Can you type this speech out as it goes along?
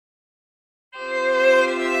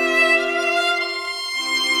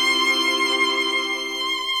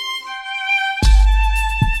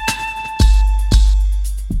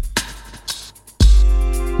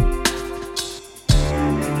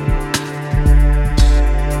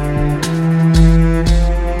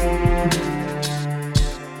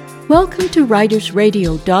Welcome to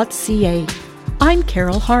writersradio.ca. I'm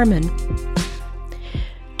Carol Harmon.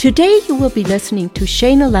 Today you will be listening to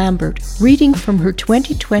Shaena Lambert reading from her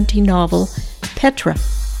 2020 novel, Petra.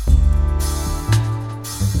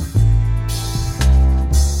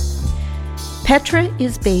 Petra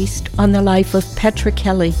is based on the life of Petra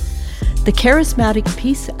Kelly, the charismatic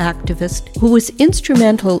peace activist who was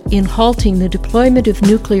instrumental in halting the deployment of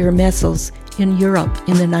nuclear missiles in Europe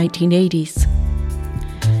in the 1980s.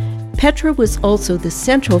 Petra was also the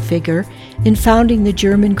central figure in founding the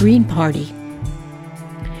German Green Party.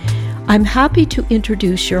 I'm happy to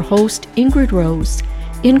introduce your host, Ingrid Rose,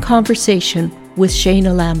 in conversation with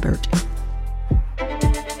Shaena Lambert.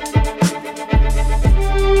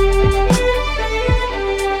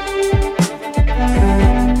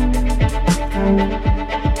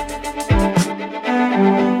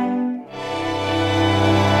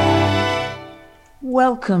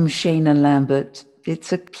 Welcome, Shaena Lambert.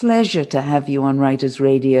 It's a pleasure to have you on Writers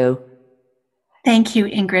Radio. Thank you,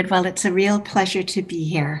 Ingrid. Well, it's a real pleasure to be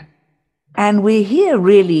here. And we're here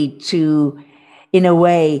really to, in a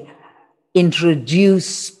way,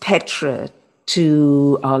 introduce Petra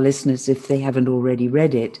to our listeners if they haven't already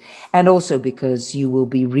read it. And also because you will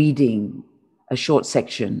be reading a short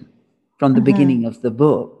section from the beginning of the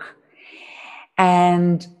book.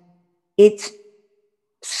 And it's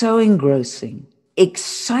so engrossing,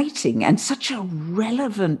 exciting, and such a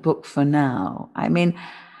relevant book for now. I mean,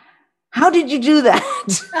 how did you do that?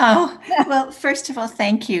 Oh, well, first of all,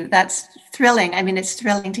 thank you. That's thrilling. I mean, it's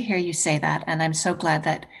thrilling to hear you say that. And I'm so glad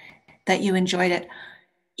that you enjoyed it.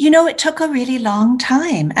 You know, it took a really long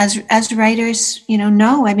time as writers,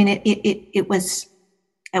 know. I mean, it was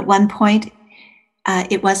at one point,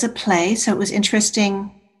 it was a play. So it was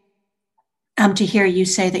interesting to hear you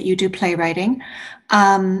say that you do playwriting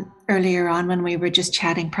earlier on when we were just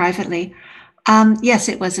chatting privately. Yes,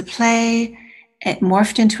 it was a play. It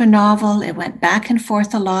morphed into a novel. It went back and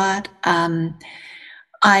forth a lot.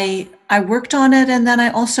 I worked on it, and then I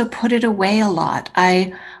also put it away a lot.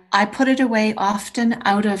 I put it away often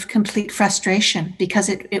out of complete frustration because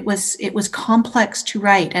it was complex to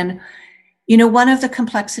write. And, one of the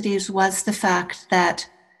complexities was the fact that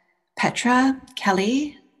Petra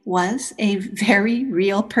Kelly was a very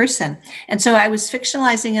real person. And so I was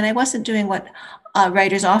fictionalizing, and I wasn't doing what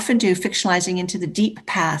writers often do, fictionalizing into the deep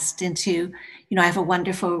past, into, I have a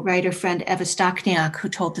wonderful writer friend, Eva Stachniak, who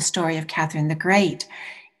told the story of Catherine the Great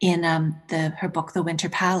in her book, The Winter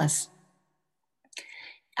Palace.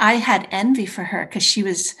 I had envy for her because she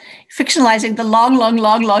was fictionalizing the long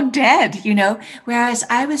dead, whereas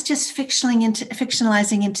I was just fictionalizing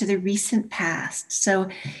into the recent past. So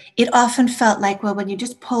it often felt like, well, when you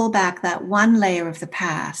just pull back that one layer of the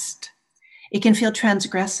past, it can feel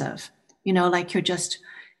transgressive,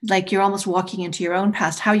 like you're almost walking into your own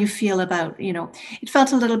past, how you feel about, it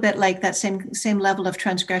felt a little bit like that same level of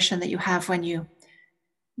transgression that you have when you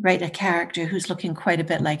write a character who's looking quite a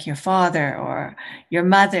bit like your father or your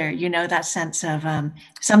mother, that sense of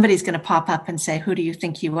somebody's going to pop up and say, who do you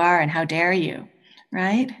think you are and how dare you,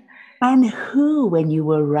 right? And who, when you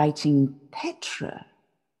were writing Petra,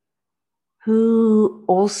 who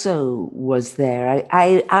also was there?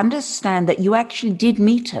 I understand that you actually did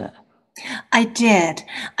meet her. I did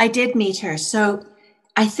meet her. So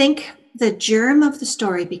I think the germ of the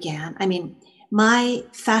story began. I mean, my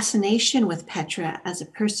fascination with Petra as a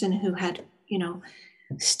person who had,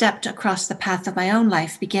 stepped across the path of my own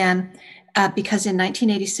life began because in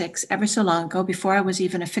 1986, ever so long ago, before I was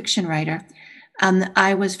even a fiction writer,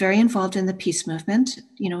 I was very involved in the peace movement,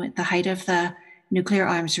 at the height of the nuclear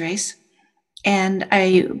arms race. And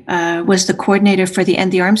I was the coordinator for the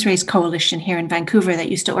End the Arms Race Coalition here in Vancouver that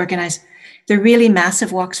used to organize the really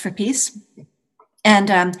massive walks for peace.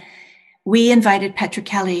 And we invited Petra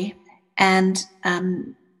Kelly, and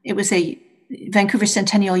it was a Vancouver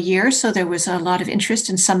centennial year, so there was a lot of interest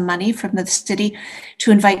and some money from the city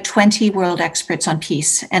to invite 20 world experts on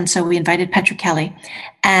peace. And so we invited Petra Kelly,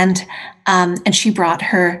 and she brought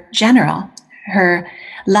her general, her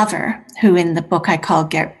lover, who in the book I call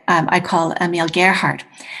Emil Gerhardt,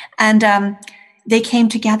 and they came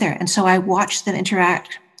together. And so I watched them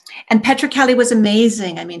interact. And Petra Kelly was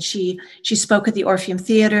amazing. I mean, she spoke at the Orpheum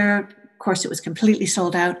Theater. Of course, it was completely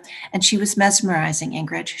sold out, and she was mesmerizing,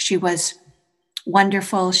 Ingrid. She was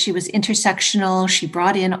wonderful. She was intersectional. She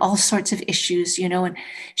brought in all sorts of issues, and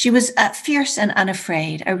she was fierce and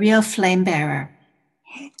unafraid, a real flame bearer.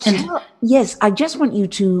 Yes, I just want you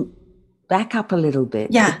to back up a little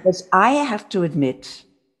bit. Yeah. Because I have to admit,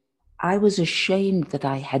 I was ashamed that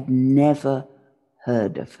I had never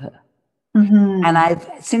heard of her. Mm-hmm.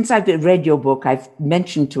 And since I've read your book, I've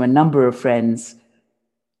mentioned to a number of friends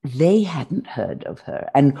they hadn't heard of her.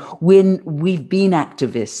 And when we've been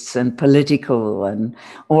activists and political and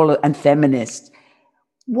feminists,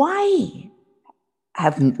 why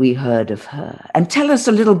haven't we heard of her? And tell us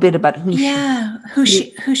a little bit about who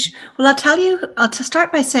she. Well, I'll tell you. I'll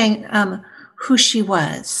start by saying who she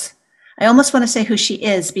was. I almost want to say who she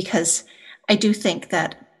is, because I do think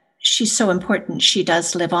that she's so important. She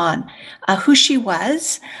does live on. Who she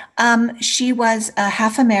was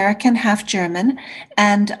half American, half German,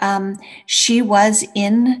 and she was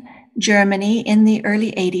in Germany in the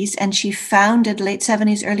early 80s, and she founded, late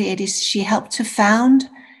 70s, early 80s, she helped to found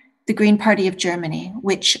the Green Party of Germany,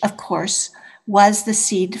 which, of course, was the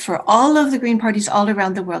seed for all of the Green parties all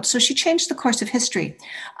around the world. So she changed the course of history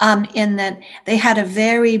in that they had a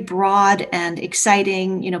very broad and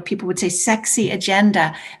exciting, people would say sexy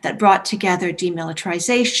agenda that brought together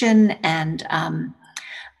demilitarization and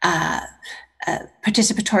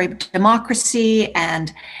participatory democracy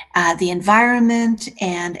and the environment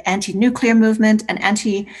and anti-nuclear movement and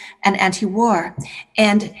anti-war.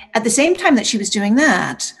 And at the same time that she was doing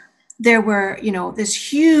that, there were,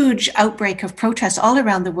 this huge outbreak of protests all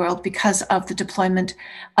around the world because of the deployment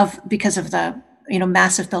because of the,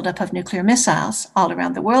 massive buildup of nuclear missiles all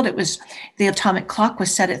around the world. It was, the atomic clock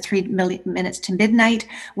was set at 3 minutes to midnight.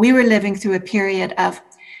 We were living through a period of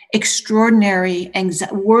extraordinary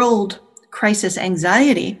world crisis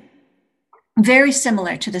anxiety, very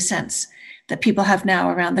similar to the sense that people have now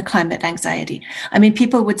around the climate anxiety. I mean,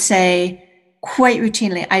 people would say quite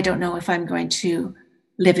routinely, I don't know if I'm going to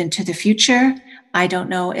live into the future. I don't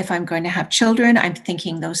know if I'm going to have children. I'm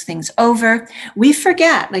thinking those things over. We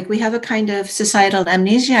forget, we have a kind of societal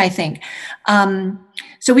amnesia, I think.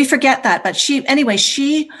 So we forget that. But she,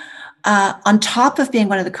 on top of being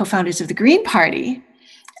one of the co-founders of the Green Party,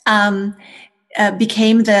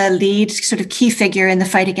 became the lead sort of key figure in the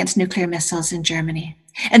fight against nuclear missiles in Germany.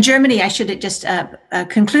 And Germany, I should just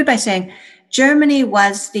conclude by saying, Germany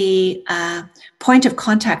was the point of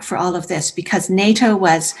contact for all of this, because NATO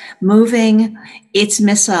was moving its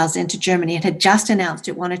missiles into Germany. It had just announced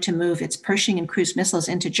it wanted to move its Pershing and cruise missiles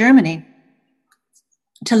into Germany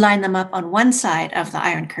to line them up on one side of the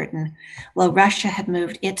Iron Curtain, while Russia had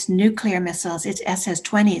moved its nuclear missiles, its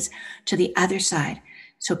SS-20s, to the other side.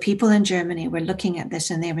 So people in Germany were looking at this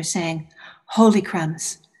and they were saying, holy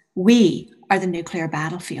crumbs, we are the nuclear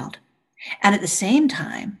battlefield. And at the same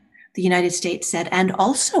time, the United States said, and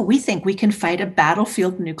also we think we can fight a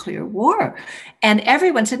battlefield nuclear war. And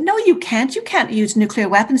everyone said, no, you can't. You can't use nuclear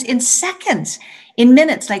weapons in seconds, in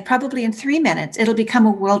minutes, probably in 3 minutes. It'll become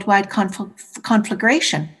a worldwide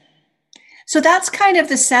conflagration. So that's kind of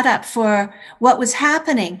the setup for what was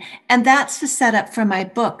happening. And that's the setup for my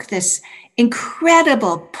book, this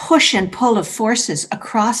incredible push and pull of forces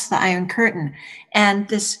across the Iron Curtain, and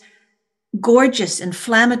this gorgeous,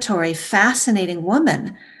 inflammatory, fascinating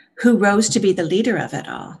woman who rose to be the leader of it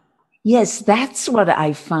all. Yes, that's what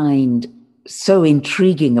I find so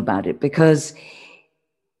intriguing about it, because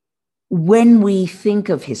when we think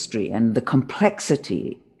of history and the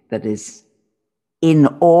complexity that is in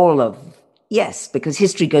all of, yes, because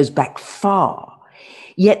history goes back far,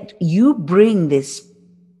 yet you bring this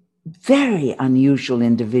very unusual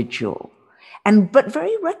individual, but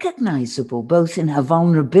very recognizable, both in her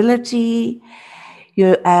vulnerability,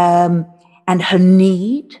 and her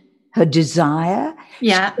need, her desire.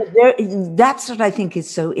 Yeah. That's what I think is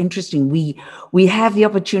so interesting. We have the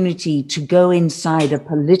opportunity to go inside a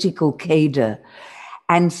political cadre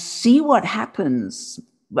and see what happens.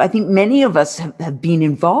 I think many of us have been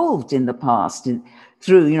involved in the past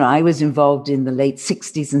through, I was involved in the late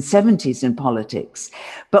 60s and 70s in politics,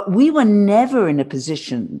 but we were never in a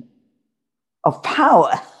position of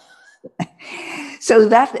power. So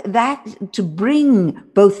that to bring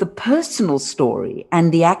both the personal story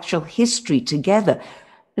and the actual history together,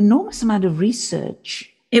 enormous amount of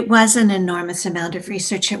research. It was an enormous amount of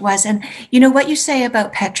research. It was. And what you say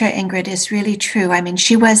about Petra, Ingrid, is really true. I mean,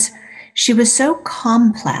 she was so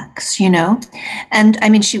complex, and I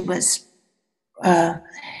mean, she was a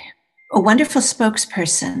wonderful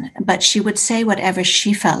spokesperson, but she would say whatever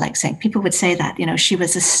she felt like saying. People would say that, she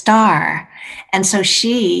was a star. And so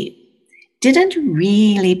she didn't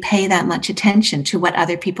really pay that much attention to what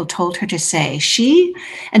other people told her to say. She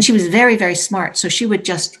was very, very smart. So she would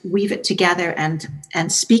just weave it together and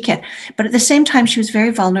speak it. But at the same time, she was very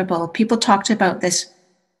vulnerable. People talked about this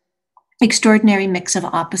extraordinary mix of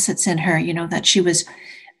opposites in her, that she was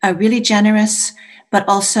really generous, but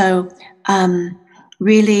also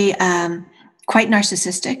really quite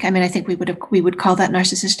narcissistic. I mean, I think we would call that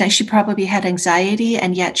narcissistic. She probably had anxiety,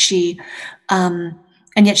 and yet she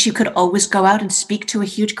And yet she could always go out and speak to a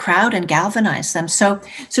huge crowd and galvanize them. So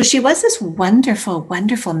she was this wonderful,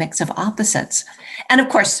 wonderful mix of opposites. And of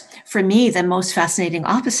course, for me, the most fascinating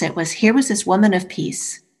opposite was here was this woman of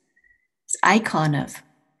peace, this icon of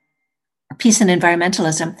peace and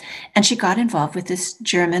environmentalism. And she got involved with this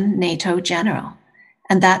German NATO general.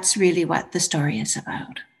 And that's really what the story is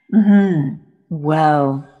about. Mm-hmm.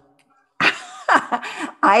 Well,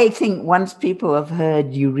 I think once people have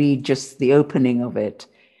heard you read just the opening of it,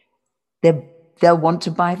 they'll want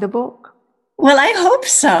to buy the book. Well, I hope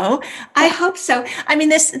so. I hope so. I mean,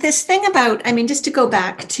 this thing about, I mean, just to go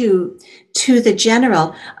back to the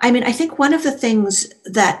general, I mean, I think one of the things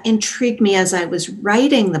that intrigued me as I was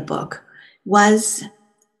writing the book was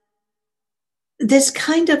this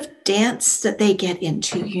kind of dance that they get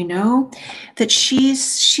into, you know, that she's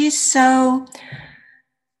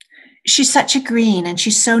such a green and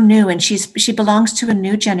she's so new and she belongs to a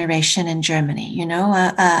new generation in Germany, you know,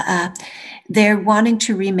 they're wanting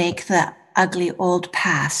to remake the ugly old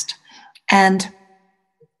past. And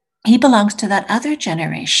he belongs to that other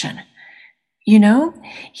generation, you know,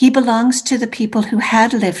 he belongs to the people who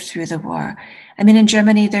had lived through the war. I mean, in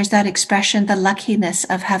Germany, there's that expression, the luckiness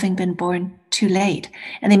of having been born too late.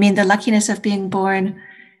 And they mean the luckiness of being born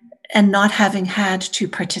and not having had to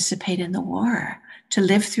participate in the war, to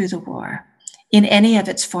live through the war in any of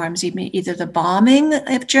its forms, either the bombing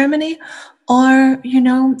of Germany or, you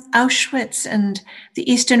know, Auschwitz and the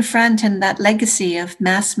Eastern Front and that legacy of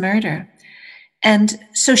mass murder. And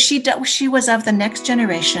so she was of the next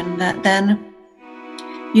generation that then,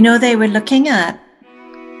 you know, they were looking at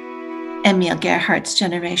Emil Gerhardt's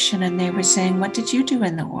generation and they were saying, what did you do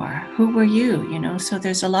in the war? Who were you? You know, so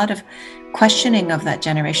there's a lot of questioning of that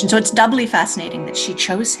generation. So it's doubly fascinating that she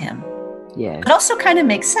chose him. Yes. It also kind of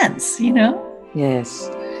makes sense, you know? Yes.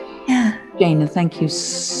 Yeah. Shaena, thank you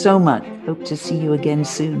so much. Hope to see you again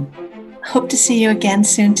soon. Hope to see you again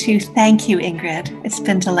soon too. Thank you, Ingrid. It's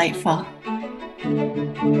been delightful.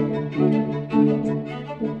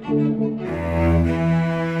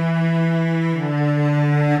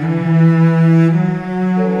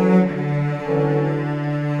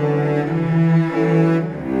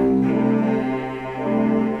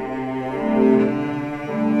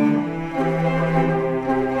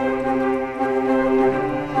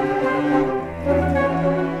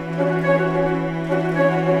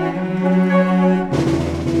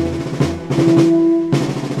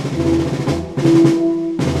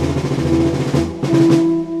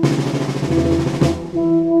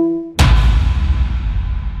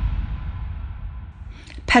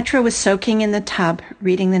 Petra was soaking in the tub,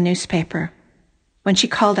 reading the newspaper, when she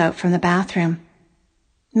called out from the bathroom,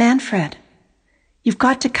 "Manfred, you've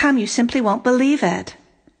got to come. You simply won't believe it."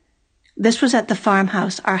 This was at the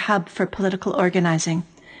farmhouse, our hub for political organizing,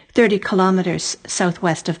 30 kilometers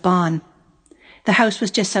southwest of Bonn. The house was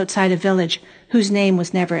just outside a village whose name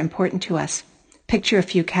was never important to us. Picture a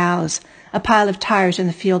few cows, a pile of tires in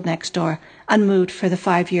the field next door, unmoved for the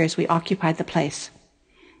 5 years we occupied the place.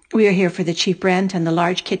 We were here for the cheap rent and the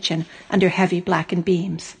large kitchen under heavy blackened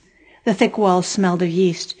beams. The thick walls smelled of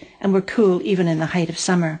yeast and were cool even in the height of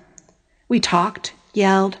summer. We talked,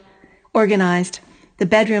 yelled, organized. The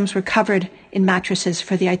bedrooms were covered in mattresses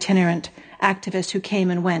for the itinerant activists who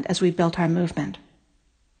came and went as we built our movement.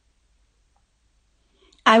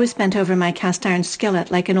 I was bent over my cast iron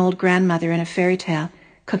skillet like an old grandmother in a fairy tale,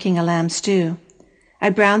 cooking a lamb stew. I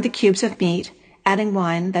browned the cubes of meat, adding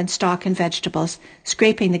wine, then stock and vegetables,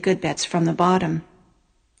 scraping the good bits from the bottom.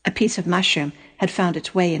 A piece of mushroom had found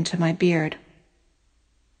its way into my beard.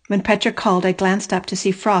 When Petra called, I glanced up to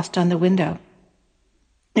see frost on the window.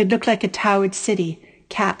 It looked like a towered city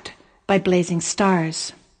capped by blazing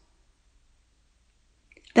stars.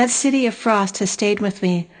 That city of frost has stayed with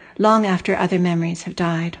me long after other memories have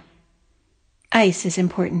died. Ice is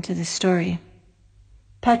important to this story.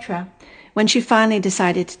 Petra, when she finally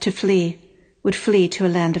decided to flee, would flee to a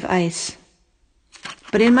land of ice.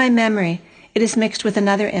 But in my memory, it is mixed with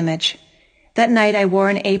another image. That night I wore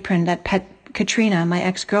an apron that Katrina, my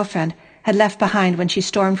ex-girlfriend, had left behind when she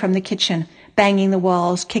stormed from the kitchen, banging the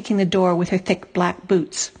walls, kicking the door with her thick black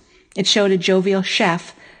boots. It showed a jovial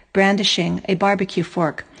chef brandishing a barbecue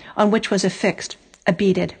fork on which was affixed a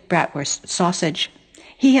beaded bratwurst sausage.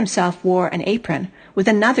 He himself wore an apron with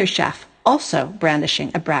another chef also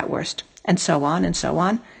brandishing a bratwurst, and so on and so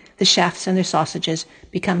on. The chefs and their sausages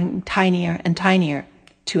becoming tinier and tinier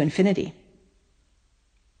to infinity.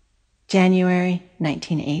 January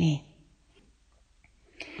 1980.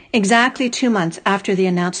 Exactly 2 months after the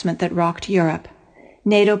announcement that rocked Europe,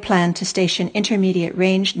 NATO planned to station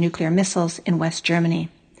intermediate-range nuclear missiles in West Germany.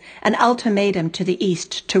 an ultimatum to the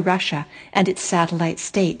East, to Russia and its satellite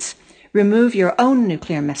states. Remove your own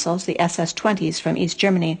nuclear missiles, the SS-20s, from East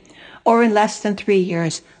Germany, or in less than 3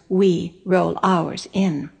 years, we roll ours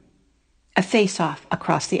in. A face-off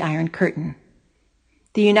across the Iron Curtain.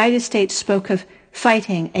 The United States spoke of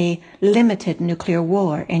fighting a limited nuclear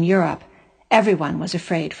war in Europe. Everyone was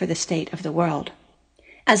afraid for the state of the world.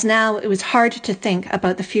 As now, it was hard to think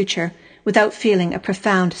about the future without feeling a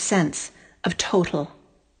profound sense of total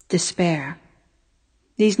despair.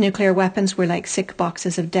 These nuclear weapons were like sick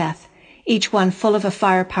boxes of death, each one full of a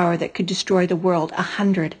firepower that could destroy the world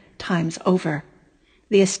 100 times over.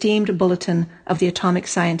 The esteemed bulletin of the atomic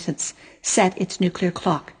scientists set its nuclear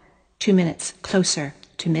clock 2 minutes closer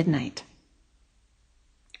to midnight.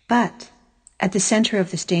 But at the center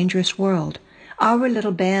of this dangerous world, our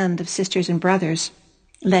little band of sisters and brothers,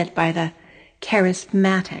 led by the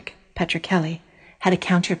charismatic Petra Kelly, had a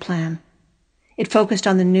counterplan. It focused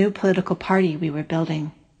on the new political party we were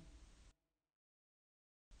building.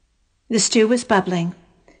 The stew was bubbling.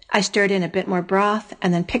 I stirred in a bit more broth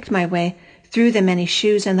and then picked my way through the many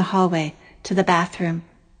shoes in the hallway to the bathroom.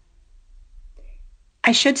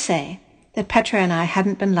 I should say that Petra and I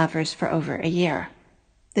hadn't been lovers for over a year.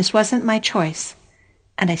 This wasn't my choice,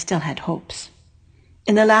 and I still had hopes.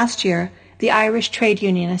 In the last year, the Irish trade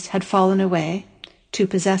unionist had fallen away, too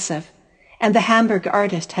possessive, and the Hamburg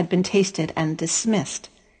artist had been tasted and dismissed.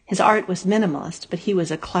 His art was minimalist, but he was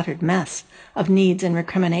a cluttered mess of needs and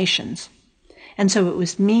recriminations. And so it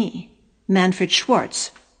was me, Manfred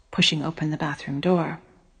Schwartz, pushing open the bathroom door.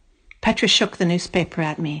 Petra shook the newspaper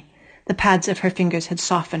at me. The pads of her fingers had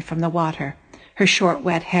softened from the water. Her short,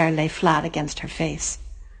 wet hair lay flat against her face.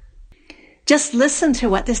 Just listen to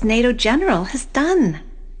what this NATO general has done.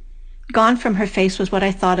 Gone from her face was what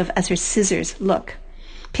I thought of as her scissors look,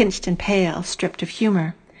 pinched and pale, stripped of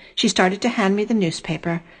humor. She started to hand me the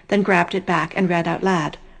newspaper, then grabbed it back and read out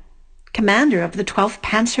loud. Commander of the 12th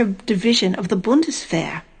Panzer Division of the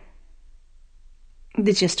Bundeswehr.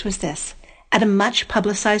 The gist was this. At a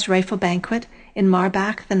much-publicized rifle banquet in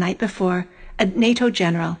Marbach the night before, a NATO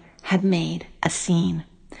general had made a scene.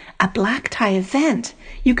 A black tie event.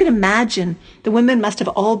 You can imagine the women must have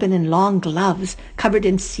all been in long gloves, covered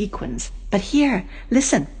in sequins. But here,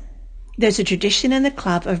 listen. There's a tradition in the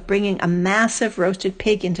club of bringing a massive roasted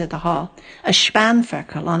pig into the hall, a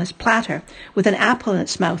Spanferkel on its platter, with an apple in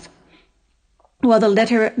its mouth, while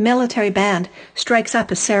the military band strikes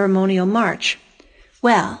up a ceremonial march.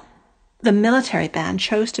 Well, the military band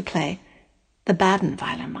chose to play the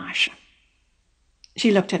Badenweiler Marsch.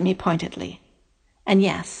 She looked at me pointedly. And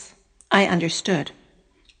yes, I understood.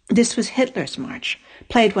 This was Hitler's march,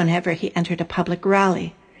 played whenever he entered a public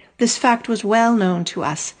rally. This fact was well known to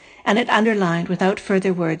us, and it underlined without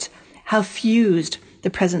further words how fused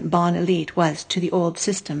the present Bonn elite was to the old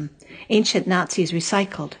system, ancient Nazis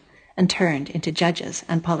recycled and turned into judges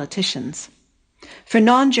and politicians. For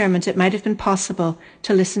non-Germans, it might have been possible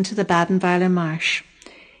to listen to the Badenweiler Marsch,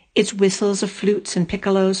 its whistles of flutes and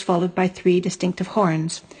piccolos followed by 3 distinctive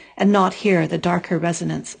horns, and not hear the darker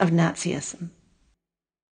resonance of Nazism.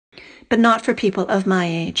 But not for people of my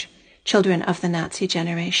age, children of the Nazi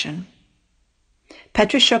generation.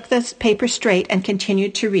 Petra shook the paper straight and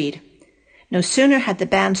continued to read. No sooner had the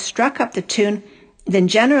band struck up the tune than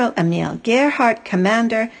General Emil Gerhardt,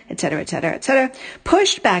 commander, etc., etc., etc.,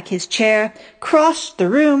 pushed back his chair, crossed the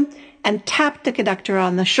room, and tapped the conductor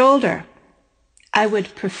on the shoulder. I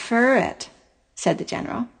would prefer it, said the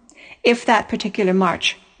general, if that particular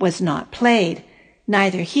march was not played,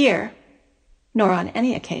 neither here nor on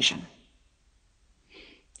any occasion.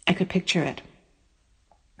 I could picture it.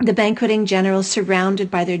 The banqueting generals surrounded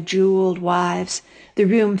by their jeweled wives, the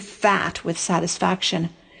room fat with satisfaction,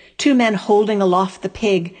 2 men holding aloft the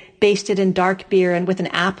pig, basted in dark beer and with an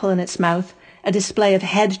apple in its mouth, a display of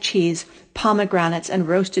head cheese, pomegranates and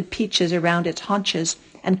roasted peaches around its haunches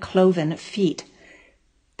and cloven feet.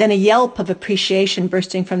 Then a yelp of appreciation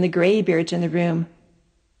bursting from the greybeards in the room.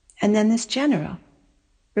 And then this general,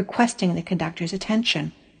 requesting the conductor's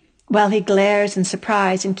attention, while he glares in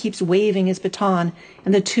surprise and keeps waving his baton,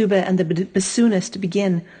 and the tuba and the bassoonist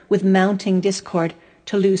begin with mounting discord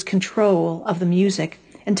to lose control of the music,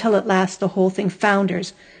 until at last the whole thing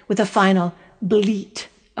founders with a final bleat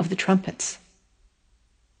of the trumpets.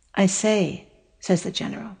 I say, says the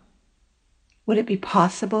general, would it be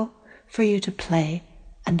possible for you to play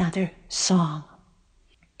another song?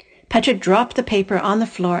 Petra dropped the paper on the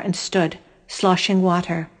floor and stood, sloshing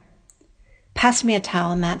water. Pass me a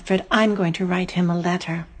towel, Manfred. I'm going to write him a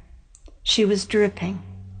letter. She was dripping,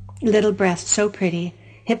 little breast so pretty,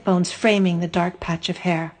 hip bones framing the dark patch of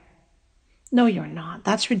hair. No, you're not.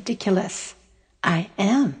 That's ridiculous. I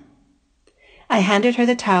am. I handed her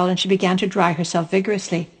the towel and she began to dry herself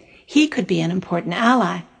vigorously. He could be an important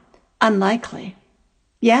ally. Unlikely.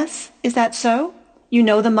 Yes, is that so? You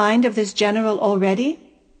know the mind of this general already?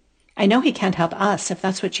 I know he can't help us, if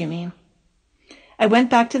that's what you mean. I went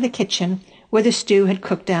back to the kitchen, where the stew had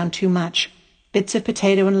cooked down too much. Bits of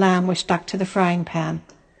potato and lamb were stuck to the frying pan.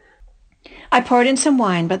 I poured in some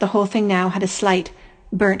wine, but the whole thing now had a slight,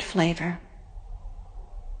 burnt flavor.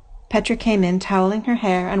 Petra came in, toweling her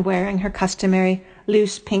hair and wearing her customary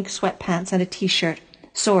loose pink sweatpants and a t-shirt,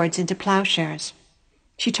 swords into plowshares.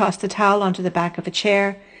 She tossed the towel onto the back of a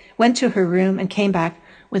chair, went to her room, and came back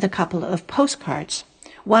with a couple of postcards,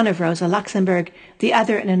 one of Rosa Luxemburg, the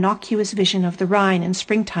other an innocuous vision of the Rhine in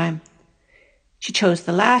springtime. She chose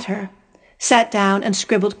the latter, sat down and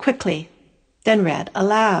scribbled quickly, then read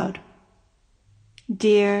aloud.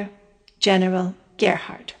 Dear General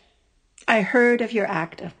Gerhard, I heard of your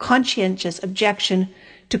act of conscientious objection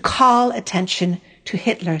to call attention to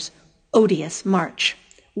Hitler's odious march.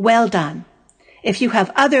 Well done. If you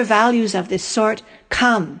have other values of this sort,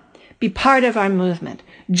 come, be part of our movement.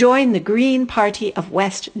 Join the Green Party of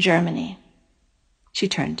West Germany. She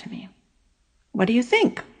turned to me. What do you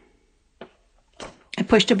think? I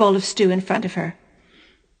pushed a bowl of stew in front of her.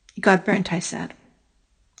 It got burnt, I said.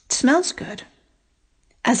 It smells good.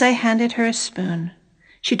 As I handed her a spoon,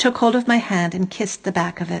 she took hold of my hand and kissed the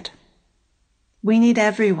back of it. We need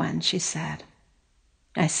everyone, she said.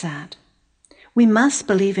 I sat. We must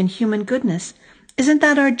believe in human goodness. Isn't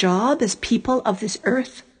that our job as people of this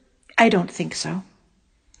earth? I don't think so.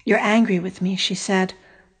 You're angry with me, she said.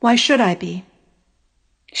 Why should I be?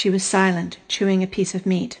 She was silent, chewing a piece of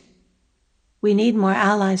meat. We need more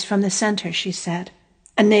allies from the center, she said.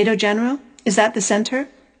 A NATO general? Is that the center?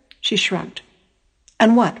 She shrugged.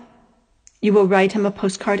 And what? You will write him a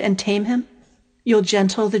postcard and tame him? You'll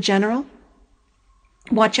gentle the general?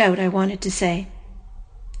 Watch out, I wanted to say.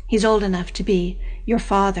 He's old enough to be your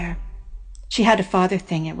father. She had a father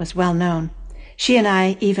thing, it was well known. She and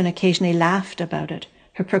I even occasionally laughed about it,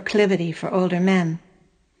 her proclivity for older men.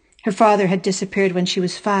 Her father had disappeared when she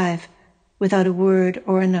was 5, without a word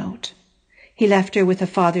or a note. He left her with a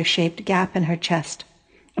father-shaped gap in her chest,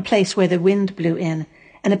 a place where the wind blew in,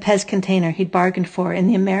 and a Pez container he'd bargained for in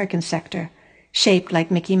the American sector, shaped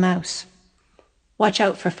like Mickey Mouse. Watch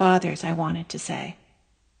out for fathers, I wanted to say.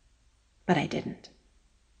 But I didn't.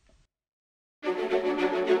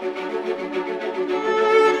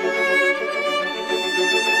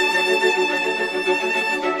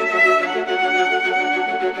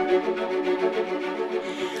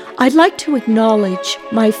 I'd like to acknowledge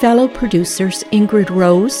my fellow producers Ingrid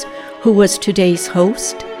Rose, who was today's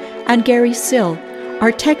host, and Gary Sill,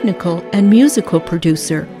 our technical and musical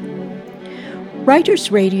producer.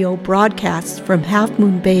 Writers Radio broadcasts from Half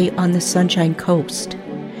Moon Bay on the Sunshine Coast.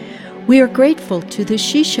 We are grateful to the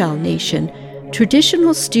Sechelt Nation,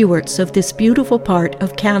 traditional stewards of this beautiful part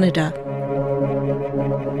of Canada.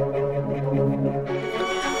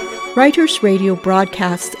 Writers Radio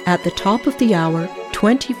broadcasts at the top of the hour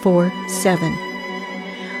 24/7.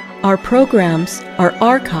 Our programs are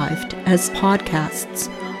archived as podcasts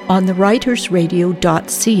on the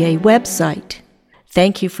writersradio.ca website.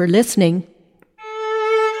 Thank you for listening.